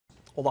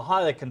Well, the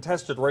highly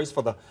contested race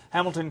for the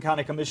Hamilton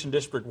County Commission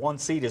District 1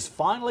 seat is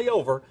finally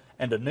over,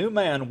 and a new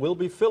man will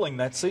be filling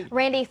that seat.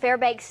 Randy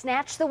Fairbanks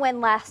snatched the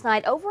win last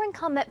night over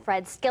incumbent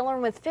Fred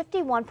Skillern with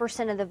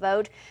 51% of the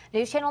vote.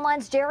 News Channel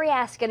 9's Jerry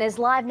Askin is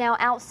live now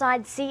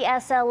outside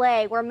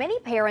CSLA, where many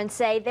parents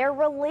say they're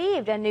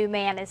relieved a new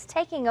man is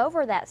taking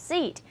over that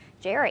seat.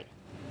 Jerry.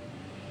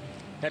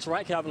 That's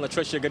right, Calvin,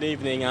 Latricia, good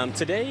evening.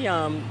 Today,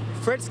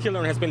 Fred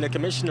Skillern has been the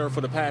commissioner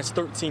for the past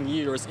 13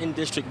 years in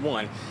District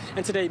 1.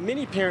 And today,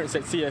 many parents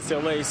at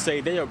CSLA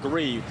say they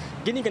agree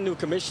getting a new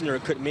commissioner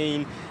could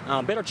mean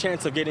a better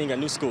chance of getting a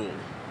new school.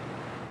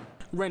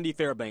 Randy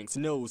Fairbanks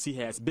knows he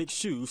has big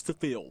shoes to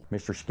fill.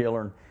 Mr.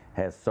 Skillern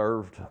has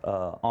served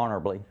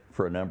honorably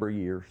for a number of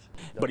years.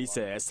 But he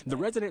says the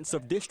residents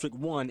of District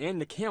 1 and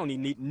the county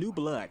need new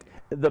blood.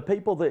 The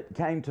people that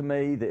came to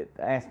me that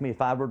asked me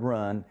if I would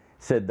run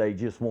said they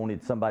just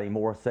wanted somebody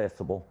more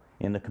accessible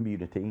in the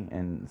community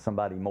and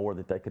somebody more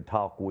that they could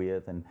talk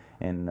with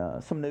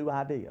and some new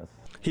ideas.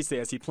 He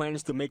says he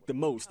plans to make the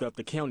most of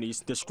the county's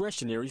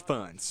discretionary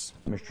funds.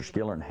 Mr.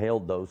 Skillern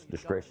held those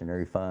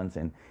discretionary funds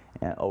and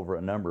over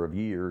a number of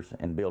years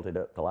and built it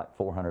up to like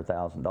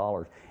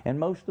 $400,000. And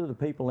most of the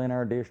people in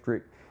our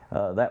district,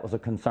 that was a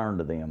concern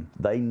to them.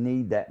 They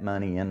need that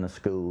money in the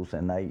schools,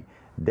 and they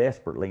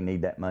desperately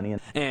need that money.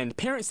 And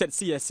parents at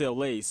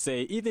CSLA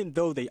say even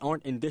though they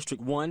aren't in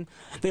District 1,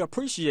 they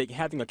appreciate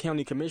having a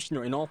county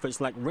commissioner in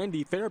office like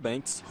Randy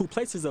Fairbanks, who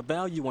places a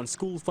value on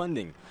school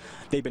funding.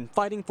 They've been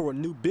fighting for a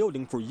new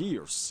building for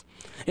years.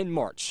 In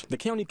March, the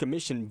county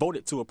commission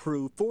voted to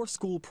approve 4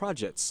 school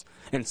projects,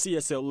 and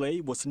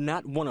CSLA was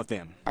not one of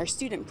them. Our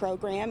student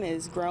program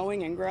is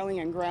growing and growing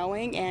and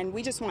growing, and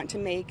we just want to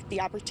make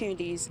the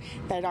opportunities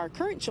that our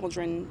current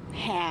children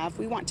have,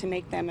 we want to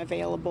make them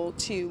available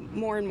to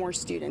more and more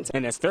students.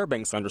 And as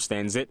Fairbanks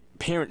understands it,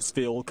 parents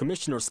feel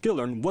Commissioner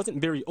Skillern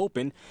wasn't very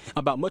open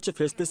about much of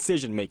his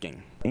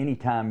decision-making.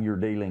 Anytime you're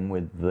dealing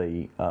with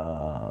the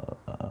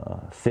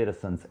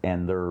citizens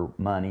and their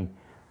money,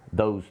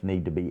 those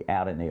need to be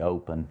out in the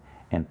open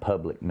and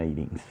public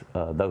meetings.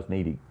 Those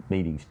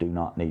meetings do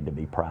not need to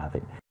be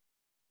private.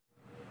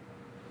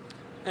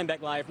 And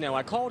back live now.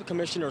 I called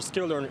Commissioner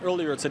Skillern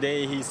earlier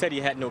today. He said he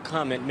had no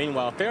comment.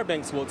 Meanwhile,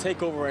 Fairbanks will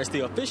take over as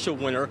the official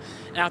winner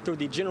after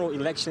the general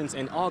elections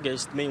in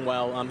August.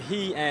 Meanwhile,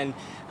 he and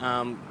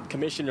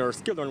Commissioner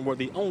Skillern were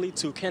the only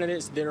 2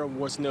 candidates. There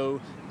was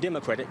no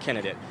Democratic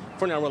candidate.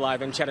 For now, we're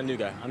live in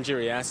Chattanooga. I'm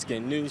Jerry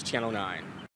Askin, News Channel 9.